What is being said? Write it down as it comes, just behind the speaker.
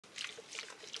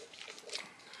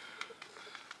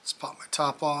pop my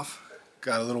top off.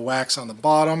 Got a little wax on the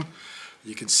bottom.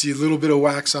 You can see a little bit of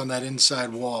wax on that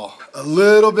inside wall. A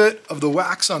little bit of the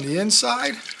wax on the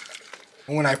inside.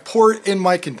 And when I pour it in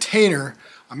my container,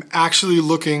 I'm actually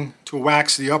looking to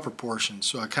wax the upper portion.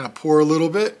 So I kind of pour a little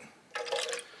bit.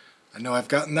 I know I've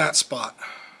gotten that spot.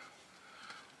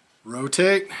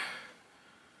 Rotate,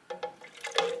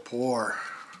 pour,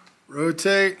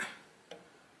 rotate,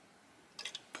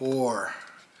 pour.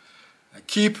 I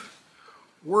keep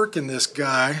working this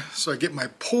guy so I get my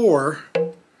pour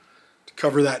to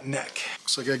cover that neck.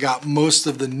 Looks like I got most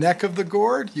of the neck of the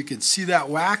gourd. You can see that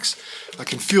wax. I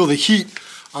can feel the heat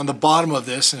on the bottom of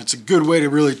this, and it's a good way to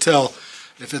really tell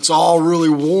if it's all really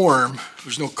warm.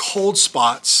 There's no cold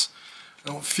spots. I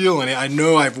don't feel any. I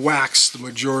know I've waxed the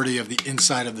majority of the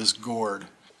inside of this gourd.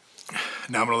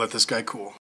 Now I'm going to let this guy cool.